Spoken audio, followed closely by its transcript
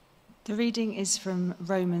The reading is from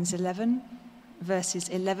Romans 11, verses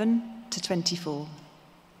 11 to 24.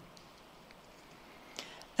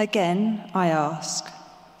 Again, I ask,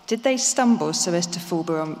 did they stumble so as to fall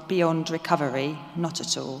beyond recovery? Not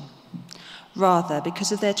at all. Rather,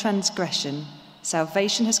 because of their transgression,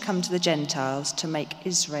 salvation has come to the Gentiles to make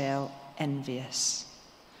Israel envious.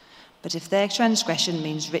 But if their transgression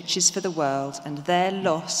means riches for the world and their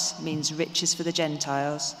loss means riches for the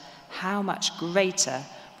Gentiles, how much greater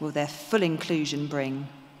will their full inclusion bring?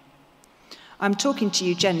 I'm talking to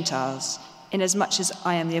you Gentiles. Inasmuch as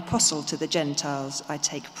I am the apostle to the Gentiles, I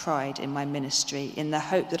take pride in my ministry, in the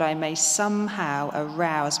hope that I may somehow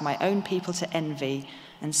arouse my own people to envy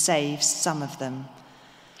and save some of them.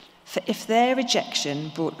 For if their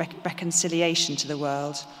rejection brought reconciliation to the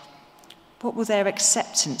world, what will their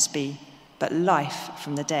acceptance be but life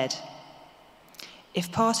from the dead?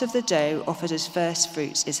 If part of the dough offered as first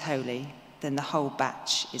fruits is holy, then the whole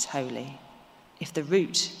batch is holy. If the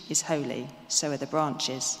root is holy, so are the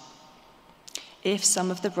branches. If some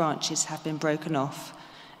of the branches have been broken off,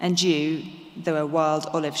 and you, though a wild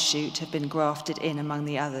olive shoot, have been grafted in among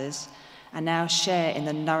the others, and now share in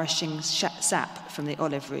the nourishing sap from the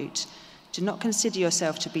olive root, do not consider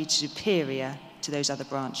yourself to be superior to those other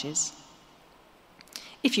branches.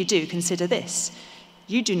 If you do, consider this: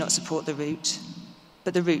 you do not support the root,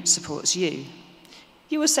 but the root supports you.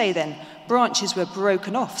 You will say then, branches were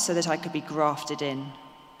broken off so that I could be grafted in.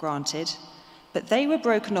 Granted, but they were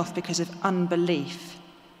broken off because of unbelief,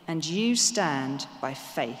 and you stand by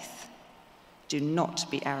faith. Do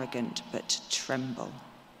not be arrogant, but tremble.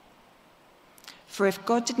 For if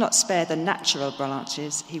God did not spare the natural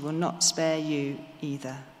branches, he will not spare you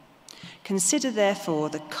either. Consider therefore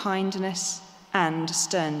the kindness and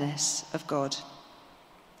sternness of God.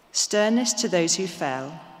 Sternness to those who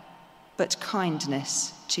fell, but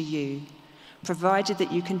kindness to you, provided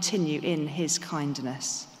that you continue in his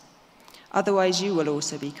kindness. Otherwise you will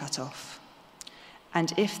also be cut off.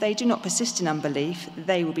 And if they do not persist in unbelief,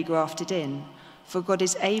 they will be grafted in, for God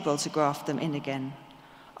is able to graft them in again.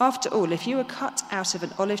 After all, if you were cut out of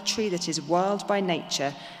an olive tree that is wild by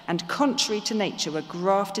nature, and contrary to nature were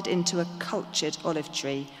grafted into a cultured olive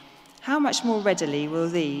tree, how much more readily will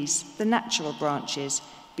these, the natural branches,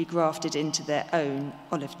 be grafted into their own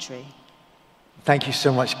olive tree? Thank you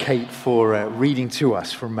so much, Kate, for reading to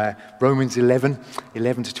us from Romans 11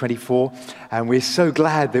 to 24. And we're so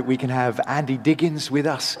glad that we can have Andy Diggins with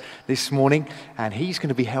us this morning, and he's going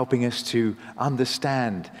to be helping us to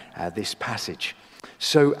understand this passage.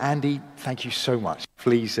 So, Andy, thank you so much.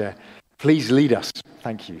 Please lead us.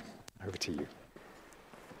 Thank you. Over to you.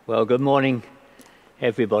 Well, good morning,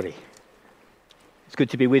 everybody. It's good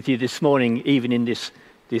to be with you this morning, even in this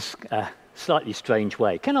slightly strange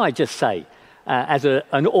way. Can I just say, as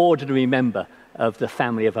an ordinary member of the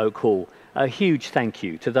family of Oak Hall, a huge thank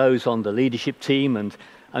you to those on the leadership team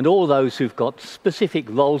and all those who've got specific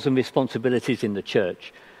roles and responsibilities in the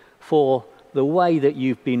church for the way that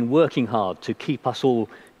you've been working hard to keep us all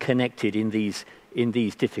connected in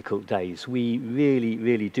these difficult days. We really,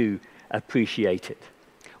 really do appreciate it.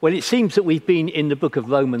 Well, it seems that we've been in the book of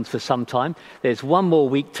Romans for some time. There's one more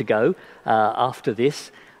week to go after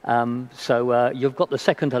this. So you've got the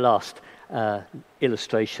second to last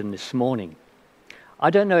illustration this morning. I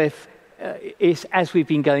don't know if as we've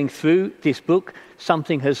been going through this book,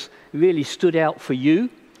 something has really stood out for you.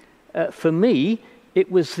 For me, it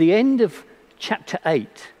was the end of chapter 8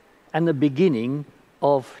 and the beginning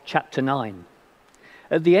of chapter 9.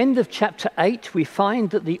 At the end of chapter 8, we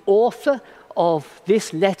find that the author of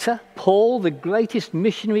this letter, Paul, the greatest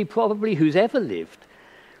missionary probably who's ever lived,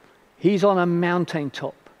 he's on a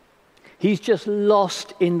mountaintop. He's just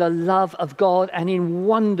lost in the love of God, and in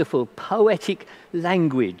wonderful poetic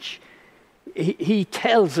language, he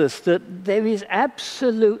tells us that there is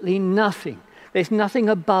absolutely nothing. There's nothing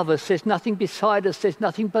above us. There's nothing beside us. There's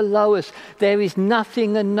nothing below us. There is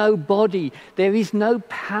nothing and nobody. There is no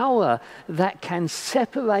power that can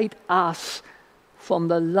separate us from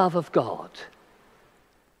the love of God.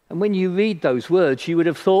 And when you read those words, you would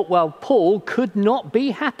have thought, well, Paul could not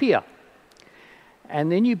be happier. And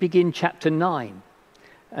then you begin chapter 9.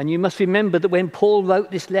 And you must remember that when Paul wrote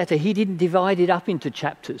this letter, he didn't divide it up into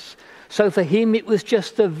chapters. So for him, it was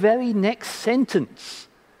just the very next sentence.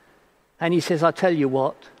 And he says, I tell you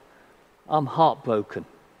what, I'm heartbroken.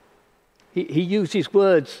 He uses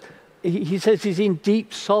words. He says he's in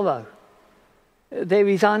deep sorrow. There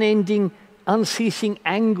is unending, unceasing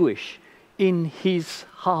anguish in his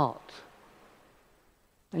heart.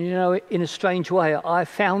 And you know, in a strange way, I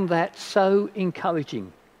found that so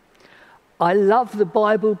encouraging. I love the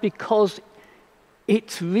Bible because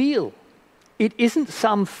it's real. It isn't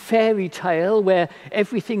some fairy tale where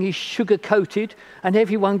everything is sugar-coated and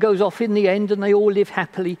everyone goes off in the end and they all live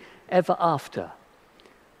happily ever after.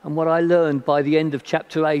 And what I learned by the end of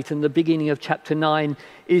chapter 8 and the beginning of chapter 9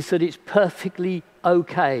 is that it's perfectly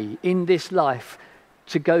okay in this life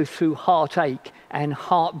to go through heartache and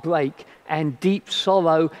heartbreak and deep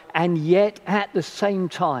sorrow, and yet at the same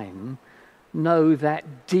time know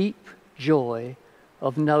that deep joy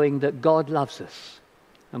of knowing that God loves us.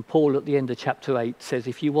 And Paul at the end of chapter 8 says,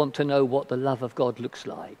 if you want to know what the love of God looks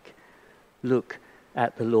like, look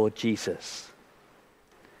at the Lord Jesus.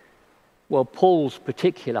 Well, Paul's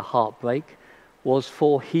particular heartbreak was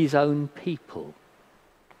for his own people,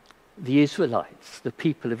 the Israelites, the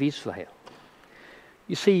people of Israel.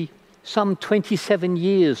 You see, some 27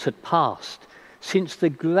 years had passed since the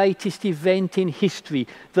greatest event in history,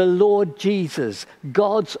 the Lord Jesus,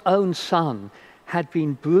 God's own Son, had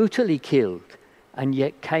been brutally killed and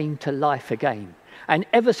yet came to life again. And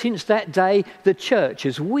ever since that day, the church,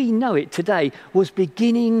 as we know it today, was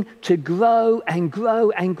beginning to grow and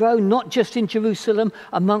grow and grow, not just in Jerusalem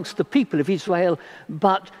amongst the people of Israel,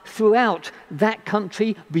 but throughout that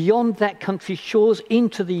country, beyond that country's shores,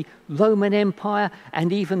 into the Roman Empire,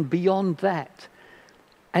 and even beyond that.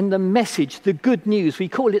 And the message, the good news, we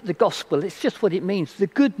call it the gospel, it's just what it means. The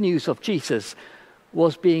good news of Jesus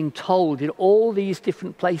was being told in all these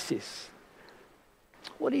different places.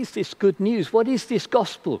 What is this good news? What is this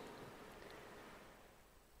gospel?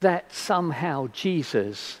 That somehow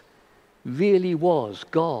Jesus really was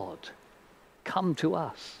God come to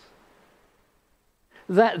us.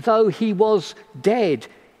 That though he was dead,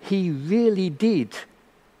 he really did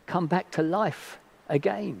come back to life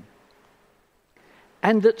again.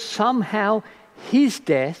 And that somehow his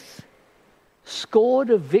death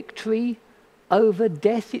scored a victory over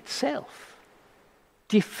death itself,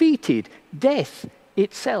 defeated death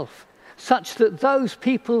itself, such that those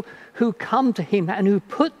people who come to him and who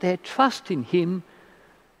put their trust in him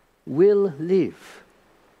will live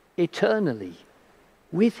eternally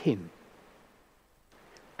with him.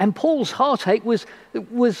 And Paul's heartache was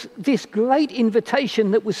this great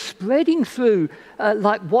invitation that was spreading through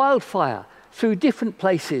like wildfire through different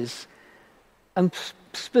places. And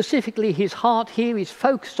specifically his heart here is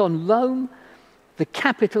focused on Rome, the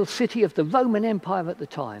capital city of the Roman Empire at the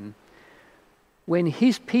time. When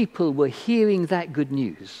his people were hearing that good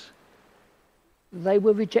news, they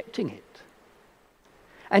were rejecting it.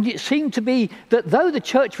 And it seemed to be that though the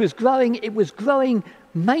church was growing, it was growing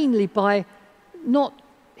mainly by not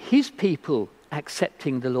his people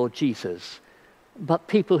accepting the Lord Jesus, but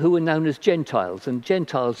people who were known as Gentiles. And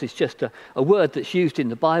Gentiles is just a word that's used in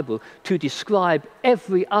the Bible to describe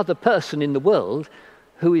every other person in the world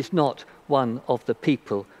who is not one of the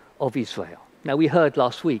people of Israel. Now, we heard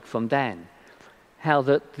last week from Dan how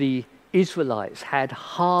that the Israelites had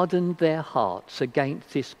hardened their hearts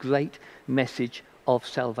against this great message of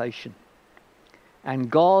salvation.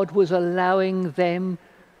 And God was allowing them,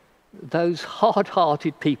 those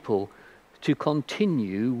hard-hearted people, to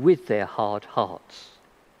continue with their hard hearts.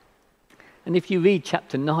 And if you read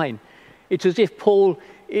chapter 9, it's as if Paul,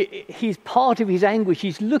 he's part of his anguish,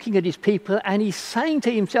 he's looking at his people and he's saying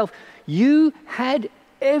to himself, you had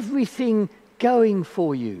everything going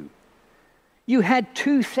for you. You had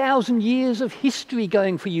 2,000 years of history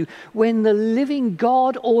going for you when the living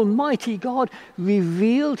God, Almighty God,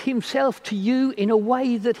 revealed himself to you in a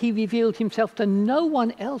way that he revealed himself to no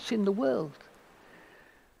one else in the world.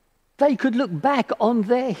 They could look back on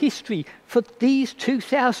their history for these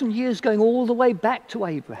 2,000 years going all the way back to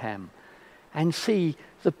Abraham and see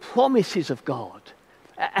the promises of God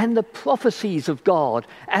and the prophecies of God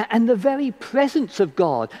and the very presence of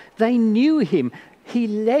God. They knew him. He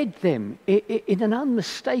led them in an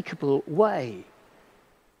unmistakable way.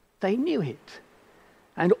 They knew it.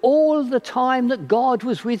 And all the time that God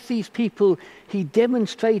was with these people, he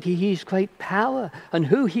demonstrated his great power and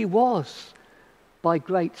who he was by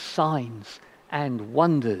great signs and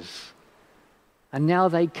wonders. And now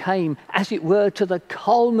they came, as it were, to the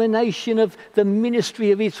culmination of the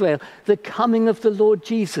ministry of Israel, the coming of the Lord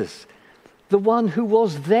Jesus, the one who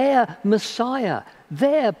was their Messiah,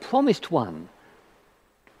 their promised one.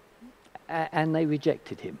 And they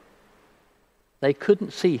rejected him. They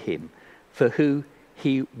couldn't see him for who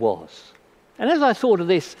he was. And as I thought of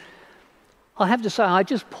this, I have to say, I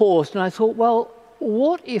just paused and I thought, well,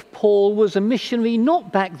 what if Paul was a missionary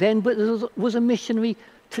not back then, but was a missionary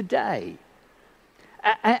today?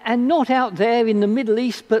 And not out there in the Middle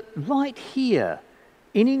East, but right here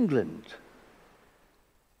in England.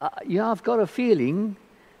 I've got a feeling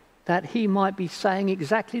that he might be saying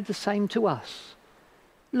exactly the same to us.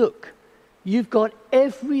 Look, You've got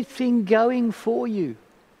everything going for you.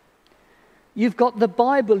 You've got the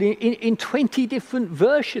Bible in 20 different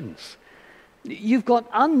versions. You've got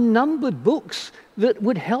unnumbered books that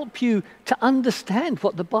would help you to understand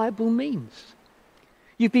what the Bible means.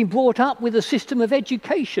 You've been brought up with a system of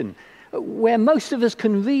education where most of us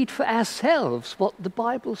can read for ourselves what the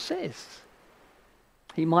Bible says.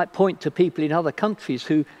 He might point to people in other countries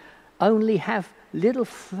who only have little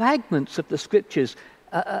fragments of the scriptures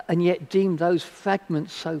and yet deem those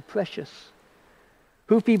fragments so precious.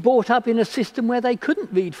 Who've been brought up in a system where they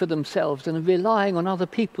couldn't read for themselves and are relying on other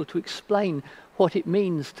people to explain what it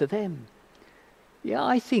means to them. Yeah,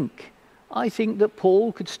 I think that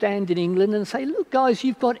Paul could stand in England and say, look guys,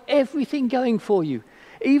 you've got everything going for you.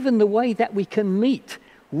 Even the way that we can meet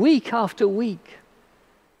week after week.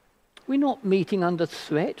 We're not meeting under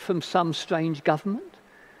threat from some strange government.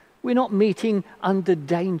 We're not meeting under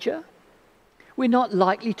danger. We're not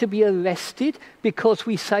likely to be arrested because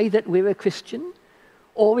we say that we're a Christian,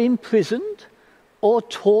 or imprisoned, or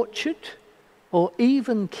tortured, or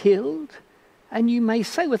even killed. And you may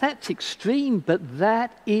say, well, that's extreme, but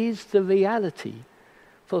that is the reality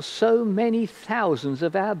for so many thousands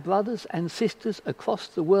of our brothers and sisters across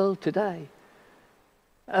the world today.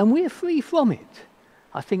 And we're free from it.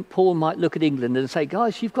 I think Paul might look at England and say,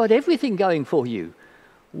 guys, you've got everything going for you.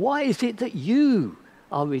 Why is it that you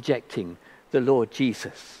are rejecting the Lord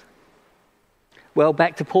Jesus? Well,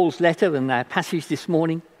 back to Paul's letter and our passage this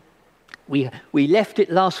morning. We left it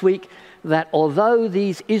last week that although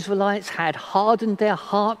these Israelites had hardened their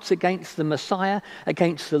hearts against the Messiah,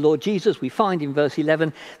 against the Lord Jesus, we find in verse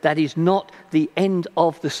 11, that is not the end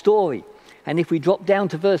of the story. And if we drop down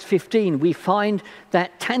to verse 15, we find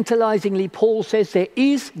that tantalizingly Paul says there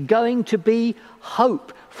is going to be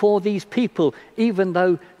hope for these people, even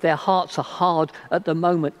though their hearts are hard at the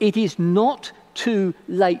moment. It is not too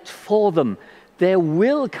late for them. There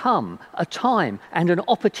will come a time and an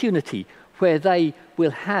opportunity where they will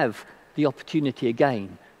have the opportunity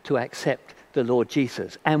again to accept the Lord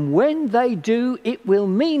Jesus. And when they do, it will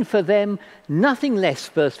mean for them nothing less,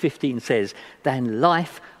 verse 15 says, than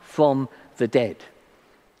life from the dead.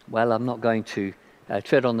 Well, I'm not going to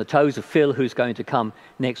tread on the toes of Phil, who's going to come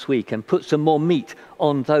next week and put some more meat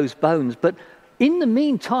on those bones. But in the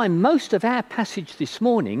meantime, most of our passage this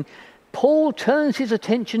morning, Paul turns his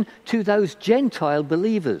attention to those Gentile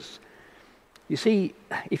believers. You see,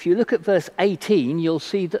 if you look at verse 18, you'll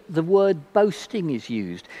see that the word boasting is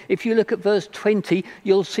used. If you look at verse 20,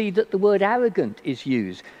 you'll see that the word arrogant is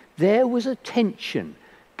used. There was a tension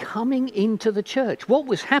coming into the church. What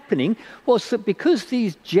was happening was that because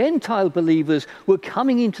these Gentile believers were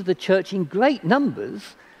coming into the church in great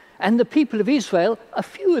numbers, and the people of Israel, a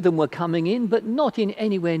few of them were coming in, but not in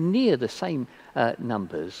anywhere near the same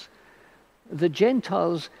numbers, the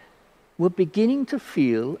Gentiles were beginning to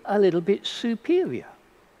feel a little bit superior,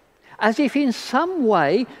 as if in some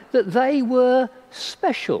way that they were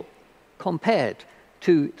special compared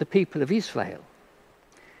to the people of Israel.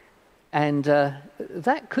 And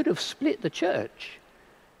that could have split the church.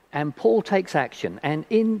 And Paul takes action. And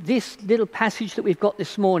in this little passage that we've got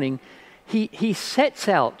this morning, he sets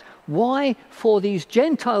out why for these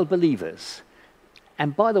Gentile believers,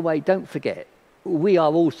 and by the way, don't forget, we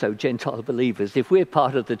are also Gentile believers if we're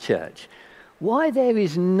part of the church, why there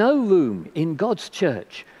is no room in God's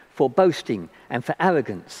church for boasting and for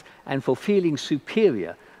arrogance and for feeling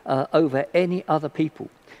superior over any other people.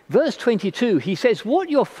 Verse 22, he says, what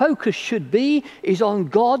your focus should be is on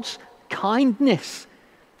God's kindness.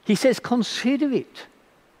 He says, consider it.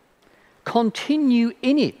 Continue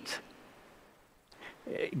in it.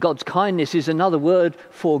 God's kindness is another word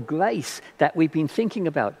for grace that we've been thinking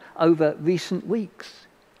about over recent weeks.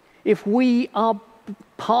 If we are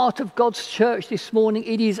part of God's church this morning,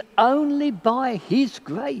 it is only by His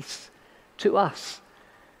grace to us.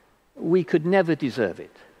 We could never deserve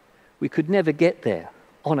it. We could never get there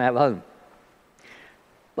on our own.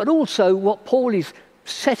 But also what Paul is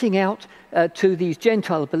setting out to these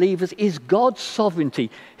Gentile believers is God's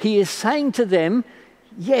sovereignty. He is saying to them,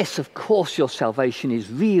 yes, of course your salvation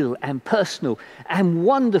is real and personal and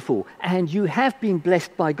wonderful, and you have been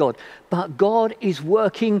blessed by God, but God is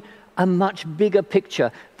working a much bigger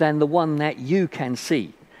picture than the one that you can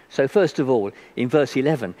see. So first of all, in verse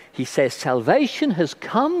 11, he says, salvation has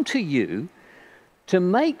come to you to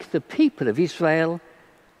make the people of Israel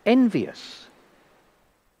envious.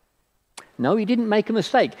 No, he didn't make a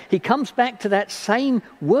mistake. He comes back to that same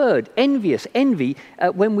word, envious, envy,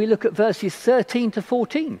 when we look at verses 13 to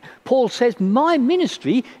 14. Paul says, my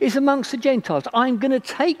ministry is amongst the Gentiles. I'm going to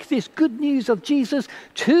take this good news of Jesus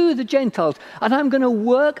to the Gentiles, and I'm going to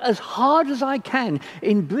work as hard as I can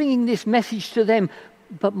in bringing this message to them.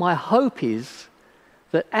 But my hope is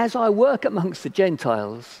that as I work amongst the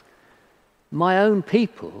Gentiles, my own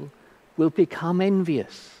people will become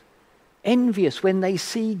envious. Envious when they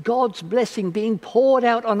see God's blessing being poured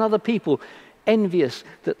out on other people, envious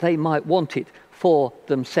that they might want it for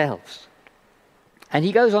themselves. And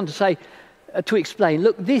he goes on to say, to explain,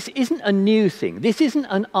 look, this isn't a new thing. This isn't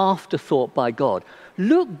an afterthought by God.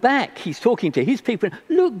 Look back, he's talking to his people,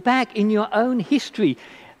 look back in your own history.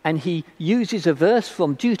 And he uses a verse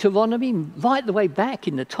from Deuteronomy right the way back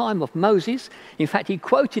in the time of Moses. In fact, he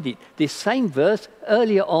quoted it, this same verse,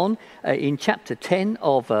 earlier on in chapter 10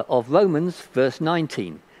 of Romans, verse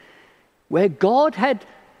 19, where God had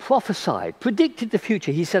prophesied, predicted the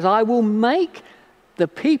future. He says, I will make the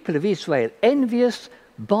people of Israel envious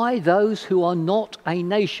by those who are not a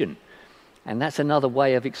nation. And that's another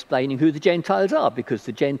way of explaining who the Gentiles are, because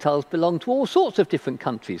the Gentiles belong to all sorts of different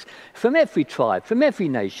countries, from every tribe, from every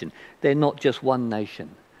nation. They're not just one nation.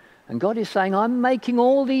 And God is saying, I'm making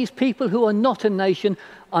all these people who are not a nation,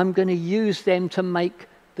 I'm going to use them to make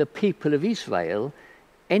the people of Israel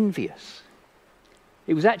envious.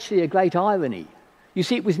 It was actually a great irony. You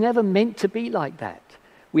see, it was never meant to be like that.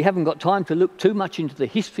 We haven't got time to look too much into the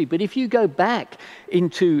history, but if you go back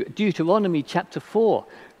into Deuteronomy chapter 4,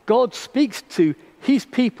 God speaks to his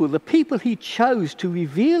people, the people he chose to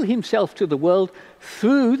reveal himself to the world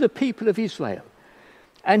through the people of Israel.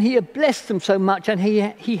 And he had blessed them so much, and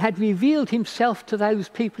he had revealed himself to those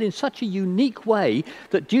people in such a unique way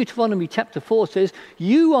that Deuteronomy chapter 4 says,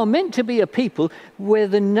 you are meant to be a people where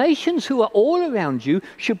the nations who are all around you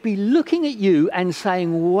should be looking at you and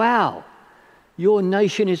saying, wow, your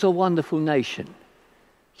nation is a wonderful nation.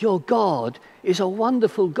 Your God is a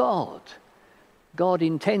wonderful God. God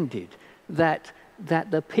intended that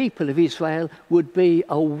the people of Israel would be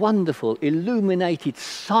a wonderful, illuminated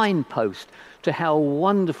signpost to how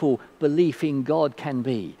wonderful belief in God can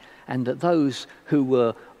be, and that those who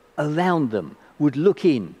were around them would look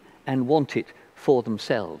in and want it for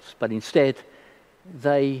themselves. But instead,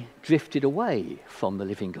 they drifted away from the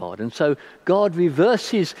living God. And so God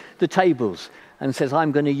reverses the tables and says,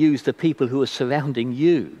 I'm going to use the people who are surrounding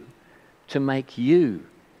you to make you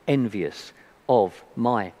envious of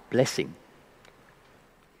my blessing.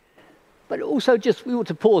 But also we ought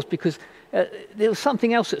to pause, because there was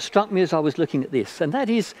something else that struck me as I was looking at this, and that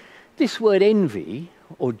is this word envy,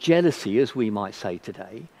 or jealousy as we might say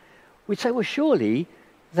today. We'd say, well, surely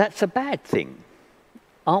that's a bad thing.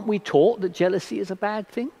 Aren't we taught that jealousy is a bad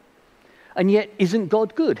thing? And yet, isn't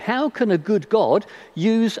God good? How can a good God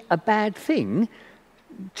use a bad thing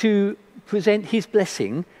to present his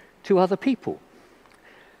blessing to other people?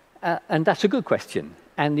 And that's a good question.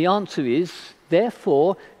 And the answer is,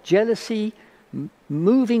 therefore, jealousy,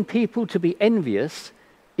 moving people to be envious,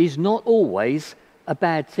 is not always a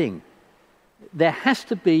bad thing. There has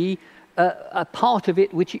to be a part of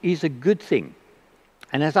it which is a good thing.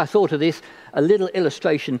 And as I thought of this, a little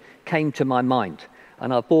illustration came to my mind.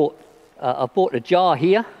 And I bought a jar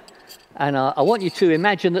here. And I want you to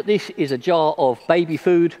imagine that this is a jar of baby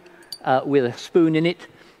food with a spoon in it.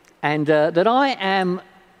 And that I am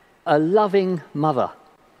a loving mother.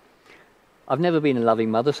 I've never been a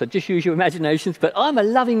loving mother, so just use your imaginations, but I'm a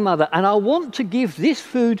loving mother, and I want to give this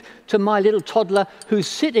food to my little toddler who's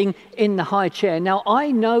sitting in the high chair. Now,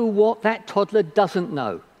 I know what that toddler doesn't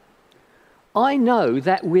know. I know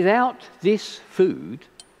that without this food,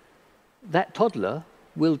 that toddler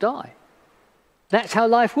will die. That's how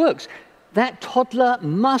life works. That toddler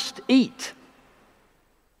must eat.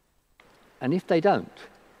 And if they don't,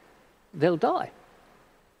 they'll die.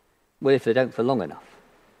 Well, if they don't for long enough.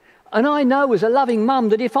 And I know as a loving mum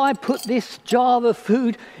that if I put this jar of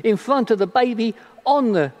food in front of the baby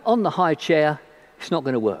on the high chair, it's not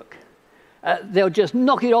going to work. They'll just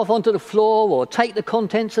knock it off onto the floor, or take the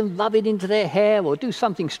contents and rub it into their hair, or do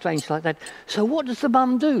something strange like that. So what does the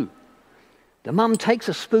mum do? The mum takes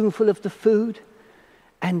a spoonful of the food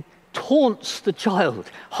and taunts the child,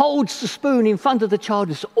 holds the spoon in front of the child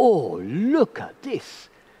and says, oh, look at this.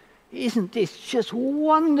 Isn't this just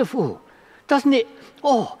wonderful? Doesn't it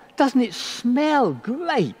smell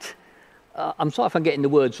great? I'm sorry if I'm getting the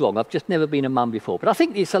words wrong. I've just never been a mum before. But I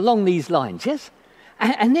think it's along these lines, yes?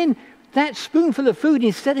 And then that spoonful of food,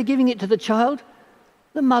 instead of giving it to the child,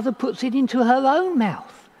 the mother puts it into her own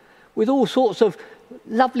mouth with all sorts of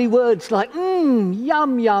lovely words like, yum,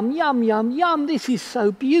 yum, yum, yum, yum. This is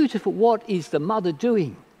so beautiful. What is the mother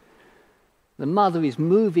doing? The mother is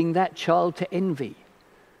moving that child to envy.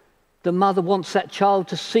 The mother wants that child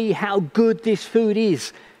to see how good this food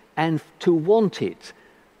is and to want it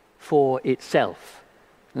for itself.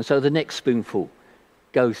 And so the next spoonful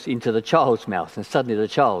goes into the child's mouth, and suddenly the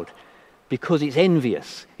child, because it's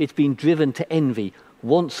envious, it's been driven to envy,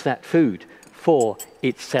 wants that food for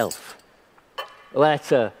itself. Well,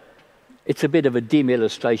 it's a bit of a dim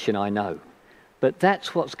illustration, I know, but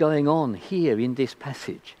that's what's going on here in this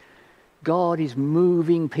passage. God is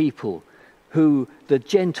moving people the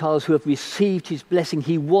Gentiles who have received his blessing.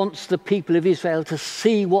 He wants the people of Israel to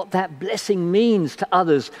see what that blessing means to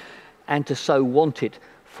others and to so want it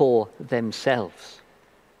for themselves.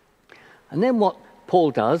 And then what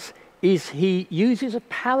Paul does is he uses a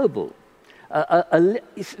parable.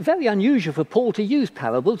 It's very unusual for Paul to use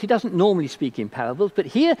parables. He doesn't normally speak in parables, but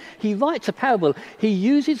here he writes a parable. He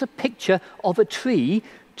uses a picture of a tree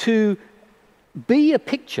to be a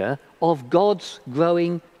picture of God's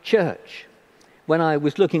growing church. When I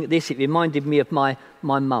was looking at this, it reminded me of my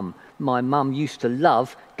mum. My mum used to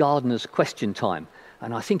love Gardener's Question Time.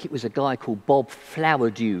 And I think it was a guy called Bob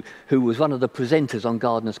Flowerdew who was one of the presenters on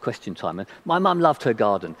Gardener's Question Time. And my mum loved her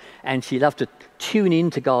garden, and she loved to tune in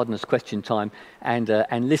to Gardener's Question Time and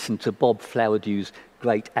listen to Bob Flowerdew's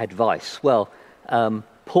great advice. Well,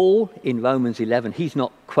 Paul in Romans 11, he's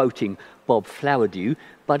not quoting Bob Flowerdew,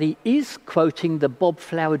 but he is quoting the Bob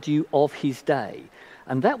Flowerdew of his day.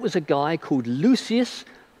 And that was a guy called Lucius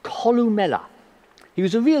Columella. He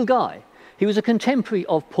was a real guy. He was a contemporary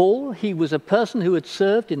of Paul. He was a person who had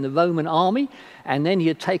served in the Roman army, and then he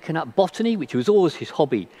had taken up botany, which was always his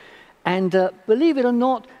hobby. And believe it or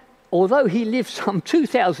not, although he lived some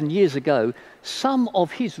 2,000 years ago, some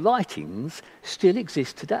of his writings still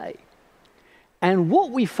exist today. And what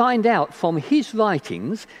we find out from his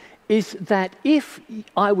writings is that if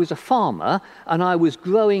I was a farmer and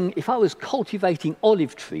if I was cultivating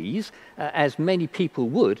olive trees, as many people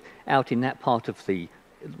would out in that part of the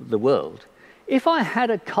world, if I had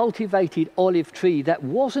a cultivated olive tree that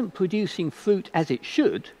wasn't producing fruit as it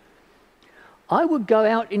should, I would go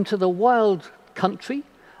out into the wild country,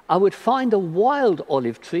 I would find a wild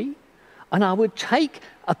olive tree, and I would take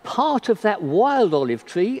a part of that wild olive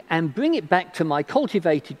tree and bring it back to my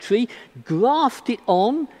cultivated tree, graft it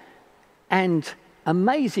on, and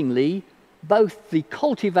amazingly, both the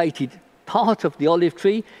cultivated part of the olive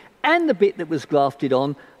tree and the bit that was grafted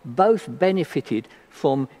on both benefited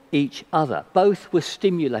from each other. Both were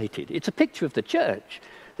stimulated. It's a picture of the church.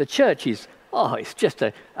 The church is, it's just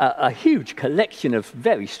a huge collection of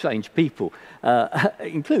very strange people,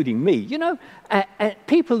 including me,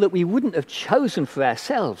 people that we wouldn't have chosen for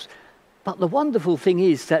ourselves. But the wonderful thing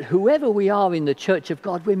is that whoever we are in the church of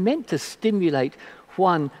God, we're meant to stimulate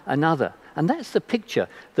one another. And that's the picture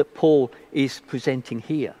that Paul is presenting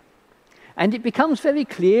here. And it becomes very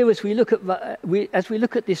clear as we look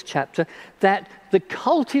at this chapter that the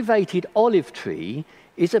cultivated olive tree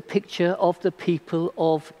is a picture of the people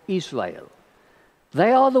of Israel.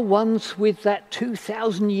 They are the ones with that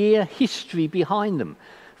 2,000-year history behind them.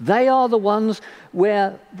 They are the ones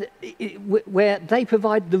where they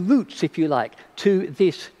provide the roots, if you like, to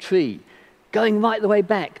this tree, going right the way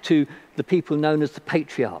back to the people known as the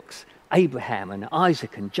patriarchs, Abraham and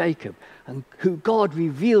Isaac and Jacob, and who God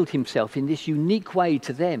revealed himself in this unique way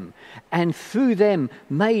to them, and through them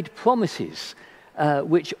made promises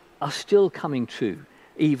which are still coming true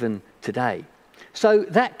even today. So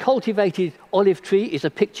that cultivated olive tree is a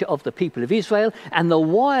picture of the people of Israel, and the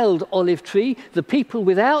wild olive tree, the people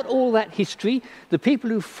without all that history, the people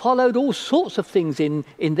who followed all sorts of things in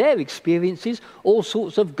their experiences, all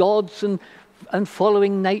sorts of gods and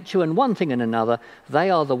following nature and one thing and another, they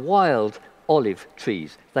are the wild olive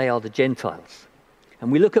trees. They are the Gentiles.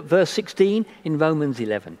 And we look at verse 16 in Romans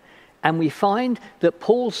 11, and we find that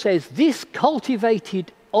Paul says this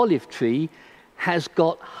cultivated olive tree has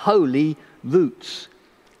got holy roots.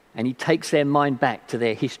 And he takes their mind back to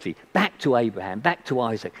their history, back to Abraham, back to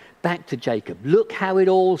Isaac, back to Jacob. Look how it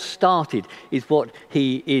all started, is what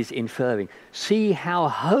he is inferring. See how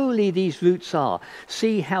holy these roots are.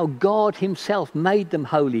 See how God himself made them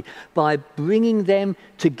holy by bringing them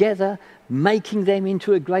together, making them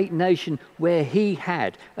into a great nation where he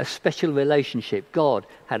had a special relationship. God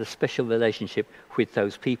had a special relationship with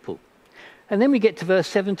those people. And then we get to verse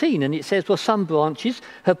 17, and it says, well, some branches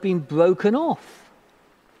have been broken off.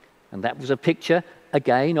 And that was a picture,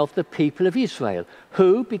 again, of the people of Israel,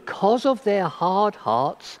 who, because of their hard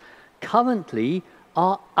hearts, currently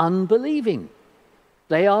are unbelieving.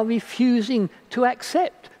 They are refusing to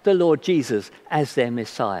accept the Lord Jesus as their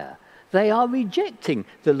Messiah. They are rejecting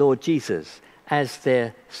the Lord Jesus as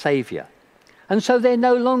their Saviour. And so they're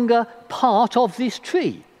no longer part of this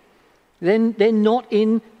tree. Then they're not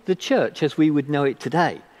in the church as we would know it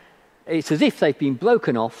today. It's as if they've been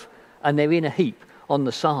broken off and they're in a heap on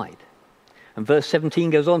the side. And verse 17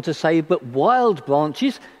 goes on to say, but wild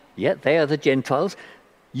branches, yet they are the Gentiles,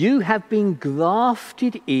 you have been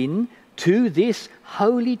grafted in to this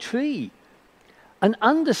holy tree. And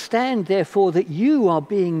understand, therefore, that you are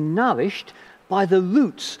being nourished by the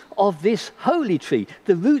roots of this holy tree,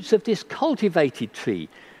 the roots of this cultivated tree,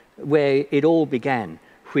 where it all began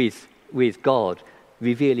with God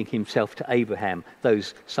revealing himself to Abraham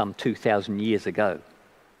those some 2,000 years ago.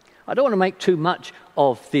 I don't want to make too much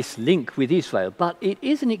of this link with Israel, but it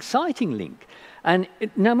is an exciting link. And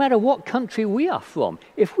no matter what country we are from,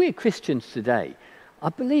 if we're Christians today, I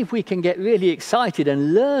believe we can get really excited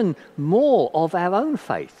and learn more of our own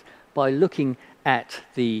faith by looking at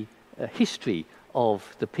the history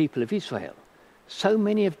of the people of Israel. So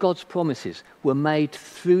many of God's promises were made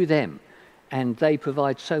through them, and they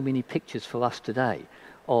provide so many pictures for us today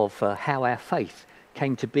of how our faith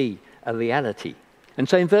came to be a reality. And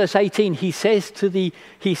so in verse 18, he says to the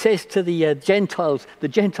Gentiles, the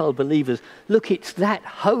Gentile believers, look, it's that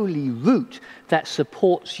holy root that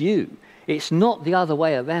supports you. It's not the other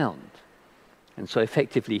way around. And so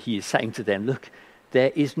effectively he is saying to them, look,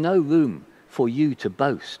 there is no room for you to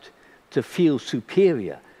boast, to feel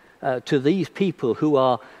superior to these people who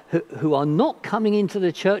are not coming into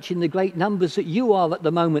the church in the great numbers that you are at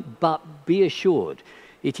the moment, but be assured,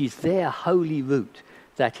 it is their holy root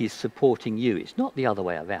that is supporting you. It's not the other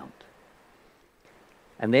way around.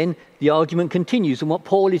 And then the argument continues, and what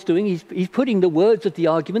Paul is doing, he's putting the words of the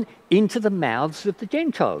argument into the mouths of the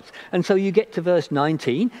Gentiles. And so you get to verse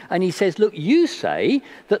 19, and he says, look, you say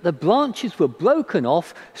that the branches were broken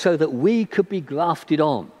off so that we could be grafted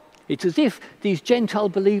on. It's as if these Gentile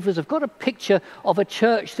believers have got a picture of a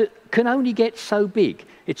church that can only get so big.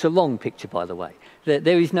 It's a long picture, by the way.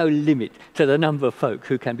 There is no limit to the number of folk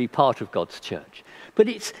who can be part of God's church. But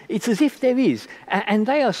it's as if there is. And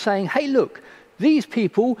they are saying, hey, look, these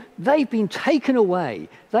people, they've been taken away.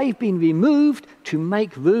 They've been removed to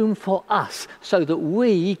make room for us so that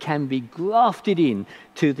we can be grafted in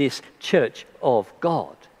to this church of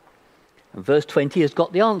God. And verse 20 has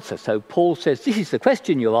got the answer. So Paul says, this is the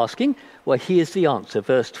question you're asking. Well, here's the answer.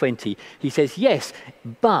 Verse 20, he says, yes,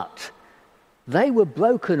 but they were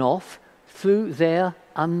broken off through their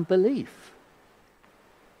unbelief.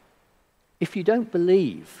 If you don't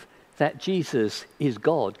believe that Jesus is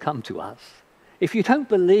God come to us, if you don't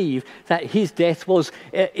believe that his death was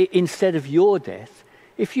instead of your death,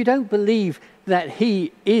 if you don't believe that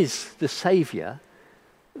he is the Saviour,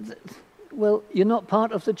 well, you're not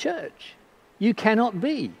part of the church. You cannot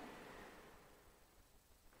be.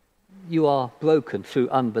 You are broken through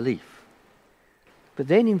unbelief. But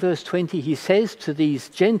then in verse 20, he says to these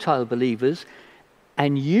Gentile believers,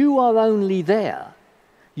 and you are only there.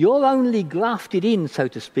 You're only grafted in, so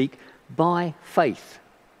to speak, by faith.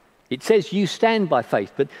 It says you stand by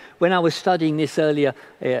faith, but when I was studying this earlier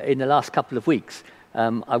in the last couple of weeks,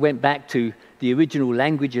 I went back to the original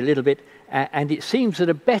language a little bit, and it seems that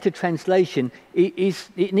a better translation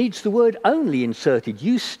it needs the word only inserted.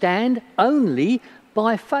 You stand only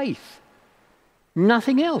by faith.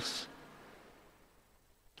 Nothing else.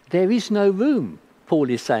 There is no room, Paul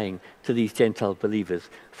is saying to these Gentile believers,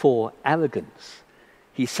 for arrogance.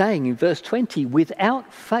 He's saying in verse 20,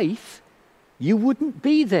 without faith, you wouldn't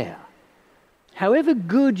be there. However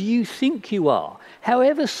good you think you are,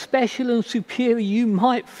 however special and superior you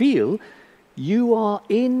might feel, you are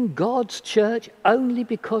in God's church only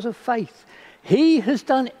because of faith. He has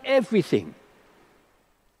done everything.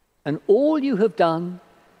 And all you have done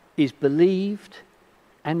is believed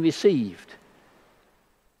and received.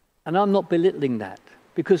 And I'm not belittling that,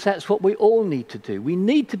 because that's what we all need to do. We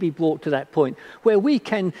need to be brought to that point where we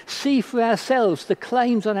can see for ourselves the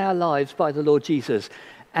claims on our lives by the Lord Jesus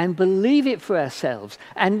and believe it for ourselves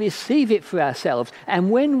and receive it for ourselves.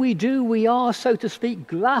 And when we do, we are, so to speak,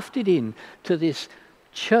 grafted in to this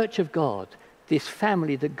church of God, this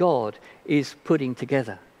family that God is putting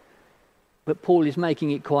together. But Paul is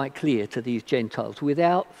making it quite clear to these Gentiles,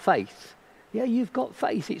 without faith, yeah, you've got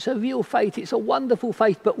faith. It's a real faith. It's a wonderful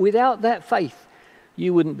faith. But without that faith,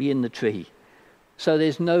 you wouldn't be in the tree. So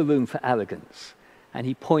there's no room for arrogance. And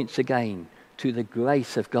he points again to the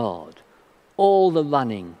grace of God. All the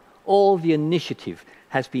running, all the initiative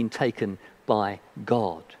has been taken by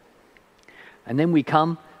God. And then we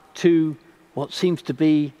come to what seems to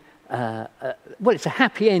be it's a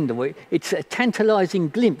happy end, or it's a tantalizing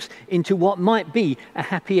glimpse into what might be a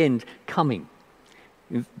happy end coming.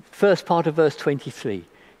 First part of verse 23,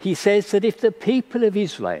 he says that if the people of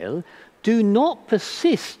Israel do not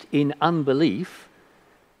persist in unbelief,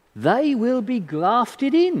 they will be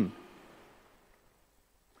grafted in.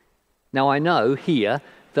 Now, I know here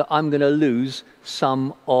that I'm going to lose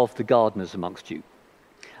some of the gardeners amongst you.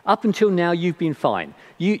 Up until now, you've been fine.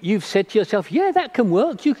 You've said to yourself, yeah, that can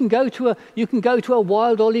work. You can go to a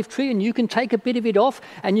wild olive tree and you can take a bit of it off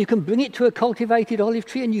and you can bring it to a cultivated olive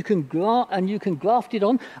tree and you can graft it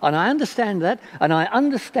on. And I understand that. And I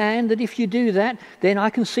understand that if you do that, then I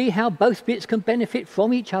can see how both bits can benefit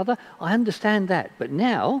from each other. I understand that. But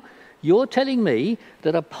now you're telling me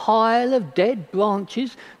that a pile of dead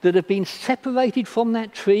branches that have been separated from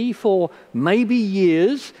that tree for maybe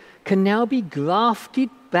years can now be grafted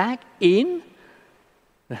back in?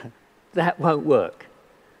 That won't work.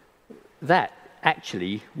 That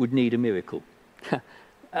actually would need a miracle.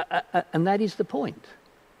 And that is the point.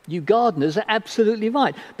 You gardeners are absolutely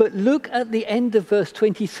right. But look at the end of verse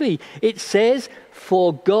 23. It says,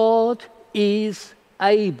 "For God is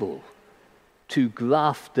able to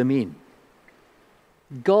graft them in."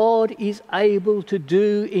 God is able to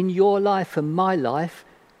do in your life and my life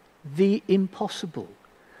the impossible.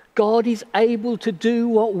 God is able to do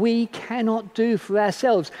what we cannot do for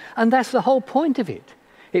ourselves. And that's the whole point of it.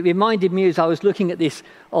 It reminded me as I was looking at this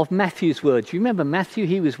of Matthew's words. You remember Matthew?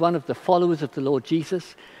 He was one of the followers of the Lord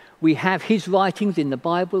Jesus. We have his writings in the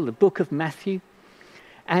Bible, the book of Matthew.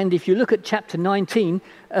 And if you look at chapter 19,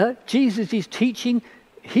 Jesus is teaching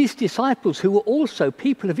his disciples, who were also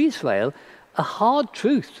people of Israel, a hard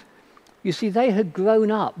truth. You see, they had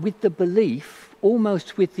grown up with the belief,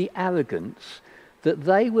 almost with the arrogance, that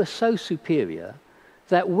they were so superior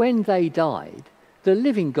that when they died, the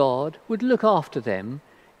living God would look after them,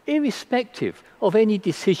 irrespective of any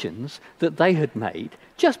decisions that they had made,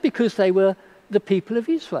 just because they were the people of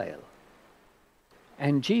Israel.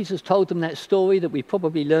 And Jesus told them that story that we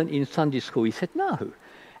probably learned in Sunday school. He said, no,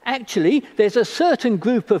 actually, there's a certain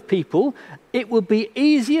group of people. It would be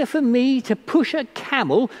easier for me to push a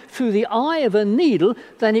camel through the eye of a needle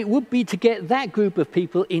than it would be to get that group of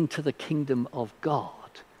people into the kingdom of God.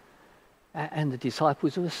 And the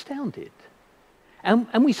disciples are astounded.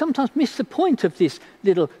 And we sometimes miss the point of this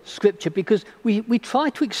little scripture because we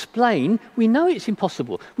try to explain, we know it's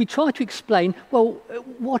impossible. We try to explain, well,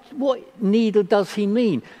 what needle does he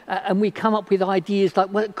mean? And we come up with ideas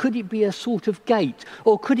like, well, could it be a sort of gate?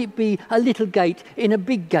 Or could it be a little gate in a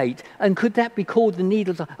big gate? And could that be called the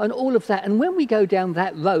needle? And all of that. And when we go down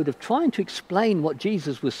that road of trying to explain what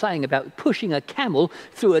Jesus was saying about pushing a camel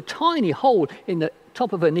through a tiny hole in the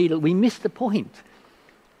top of a needle, we miss the point.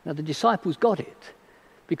 Now, the disciples got it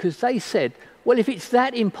because they said, well, if it's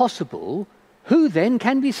that impossible, who then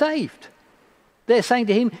can be saved? They're saying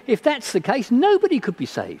to him, if that's the case, nobody could be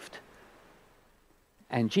saved.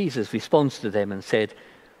 And Jesus responds to them and said,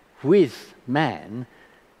 with man,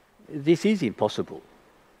 this is impossible.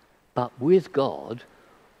 But with God,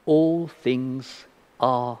 all things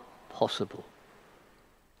are possible.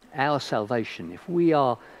 Our salvation, if we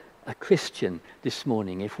are a Christian this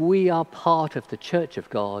morning, if we are part of the church of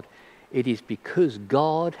God, it is because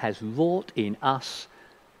God has wrought in us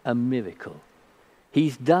a miracle.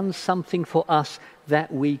 He's done something for us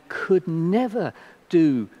that we could never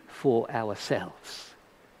do for ourselves.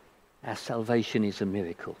 Our salvation is a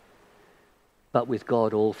miracle. But with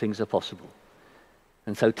God, all things are possible.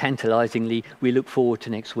 And so tantalizingly, we look forward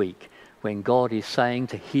to next week when God is saying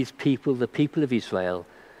to his people, the people of Israel,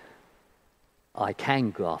 I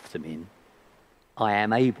can graft them in. I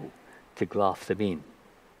am able to graft them in.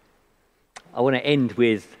 I want to end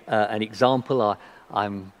with an example.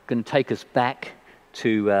 I'm going to take us back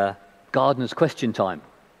to Gardener's Question Time.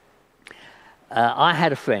 I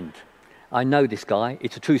had a friend. I know this guy.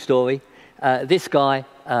 It's a true story. This guy,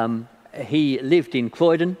 he lived in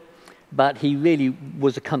Croydon, but he really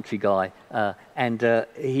was a country guy. And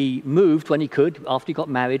he moved when he could, after he got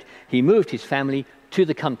married, he moved his family to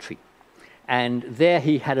the country. And there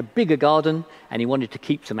he had a bigger garden and he wanted to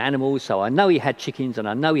keep some animals. So I know he had chickens and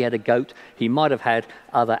I know he had a goat. He might have had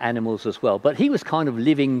other animals as well. But he was kind of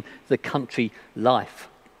living the country life.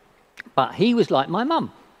 But he was like my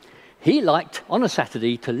mum. He liked, on a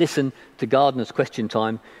Saturday, to listen to Gardener's Question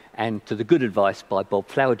Time and to the Good Advice by Bob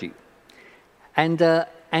Flowerdew. And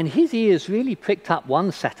his ears really pricked up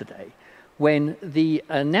one Saturday when the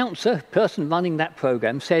announcer, person running that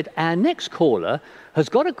program, said, our next caller has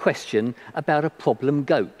got a question about a problem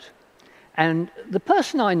goat. And the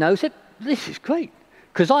person I know said, this is great,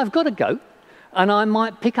 because I've got a goat, and I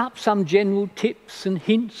might pick up some general tips and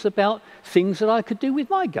hints about things that I could do with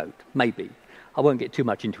my goat, maybe. I won't get too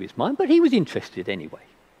much into his mind, but he was interested anyway.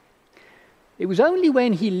 It was only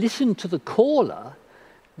when he listened to the caller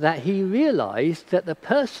that he realized that the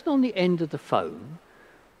person on the end of the phone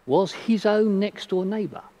was his own next-door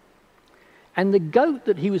neighbor. And the goat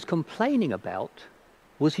that he was complaining about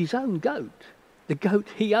was his own goat, the goat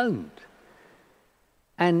he owned.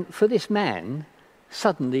 And for this man,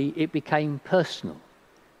 suddenly it became personal.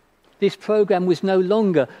 This program was no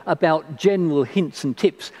longer about general hints and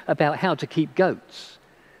tips about how to keep goats,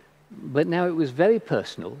 but now it was very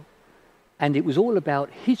personal, and it was all about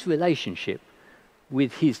his relationship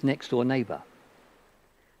with his next-door neighbor.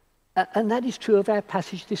 And that is true of our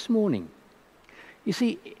passage this morning. You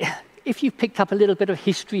see, if you've picked up a little bit of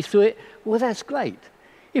history through it, well, that's great.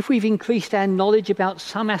 If we've increased our knowledge about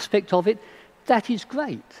some aspect of it, that is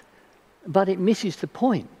great. But it misses the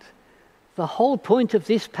point. The whole point of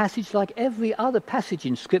this passage, like every other passage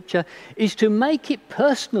in Scripture, is to make it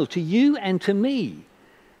personal to you and to me,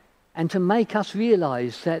 and to make us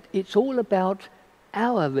realize that it's all about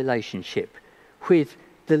our relationship with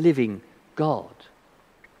the living God.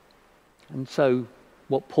 And so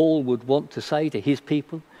what Paul would want to say to his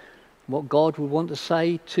people, what God would want to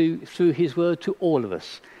say through his word to all of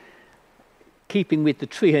us, keeping with the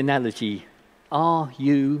tree analogy, are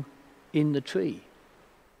you in the tree?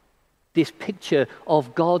 This picture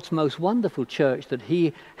of God's most wonderful church that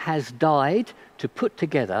he has died to put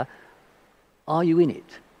together, are you in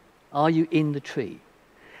it? Are you in the tree?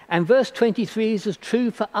 And verse 23 is as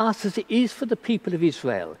true for us as it is for the people of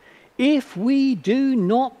Israel. If we do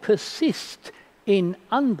not persist in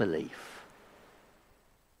unbelief,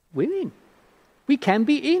 we're in. We can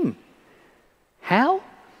be in. How?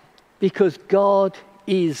 Because God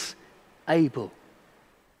is able.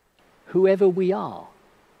 Whoever we are,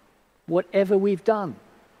 whatever we've done,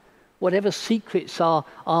 whatever secrets are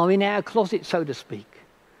in our closet, so to speak,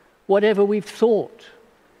 whatever we've thought,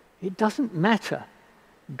 it doesn't matter.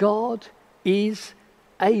 God is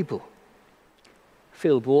able.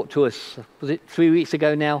 Phil brought to us, was it 3 weeks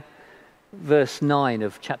ago now, verse 9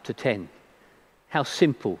 of chapter 10. How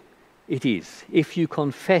simple it is. If you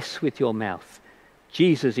confess with your mouth,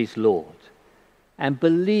 Jesus is Lord, and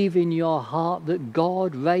believe in your heart that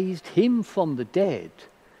God raised him from the dead,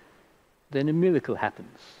 then a miracle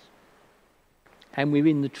happens. And we're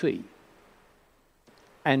in the tree.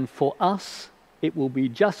 And for us, it will be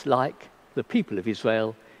just like the people of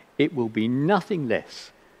Israel. It will be nothing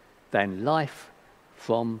less than life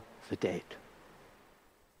from the dead.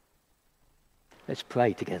 Let's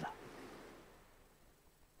pray together.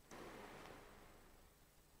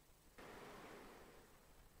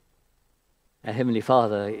 Our Heavenly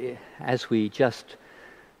Father, as we just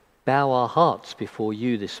bow our hearts before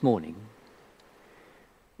you this morning,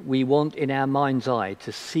 we want in our mind's eye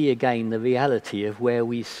to see again the reality of where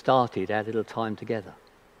we started our little time together.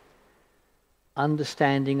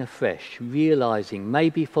 Understanding afresh, realizing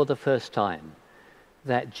maybe for the first time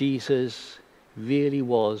that Jesus really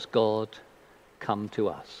was God come to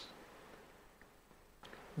us.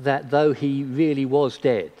 That though he really was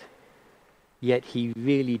dead, yet he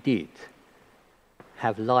really did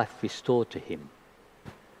have life restored to him.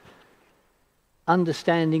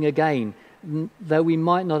 Understanding again, though we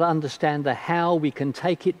might not understand the how, we can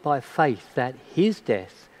take it by faith that his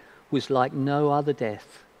death was like no other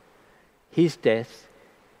death. His death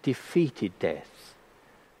defeated death,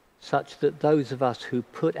 such that those of us who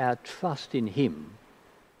put our trust in him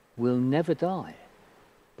will never die,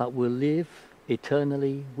 but will live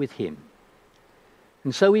eternally with him.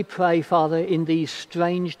 And so we pray, Father, in these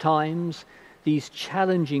strange times, these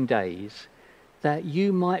challenging days, that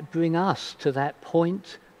you might bring us to that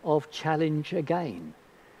point of challenge again.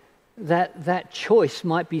 That choice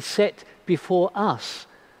might be set before us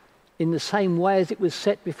in the same way as it was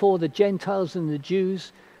set before the Gentiles and the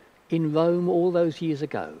Jews in Rome all those years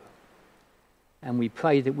ago. And we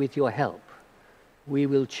pray that with your help, we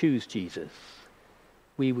will choose Jesus.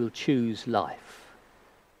 We will choose life.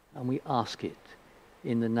 And we ask it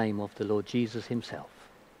in the name of the Lord Jesus himself.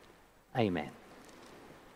 Amen.